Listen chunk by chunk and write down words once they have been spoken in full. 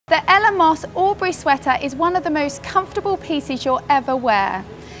The Ella Moss Aubrey sweater is one of the most comfortable pieces you'll ever wear.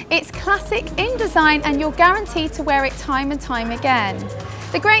 It's classic in design and you're guaranteed to wear it time and time again.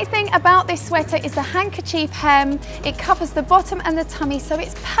 The great thing about this sweater is the handkerchief hem. It covers the bottom and the tummy, so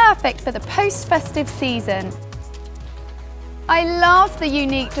it's perfect for the post-festive season. I love the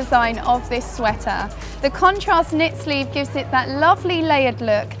unique design of this sweater. The contrast knit sleeve gives it that lovely layered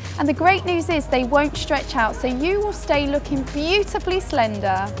look, and the great news is they won't stretch out, so you will stay looking beautifully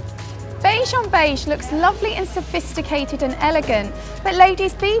slender. Beige on beige looks lovely and sophisticated and elegant, but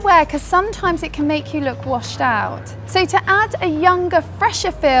ladies, beware, because sometimes it can make you look washed out. So to add a younger,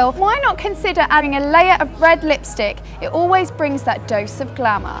 fresher feel, why not consider adding a layer of red lipstick? It always brings that dose of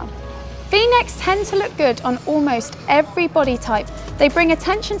glamour. V-necks tend to look good on almost every body type. They bring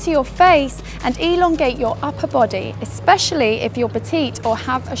attention to your face and elongate your upper body, especially if you're petite or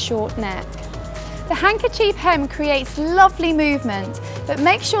have a short neck. The handkerchief hem creates lovely movement, but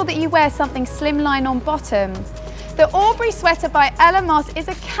make sure that you wear something slimline on bottom. The Aubrey sweater by Ella Moss is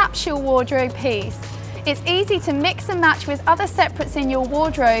a capsule wardrobe piece. It's easy to mix and match with other separates in your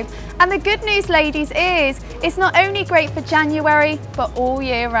wardrobe, and the good news, ladies, is it's not only great for January, but all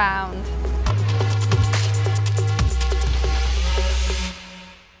year round.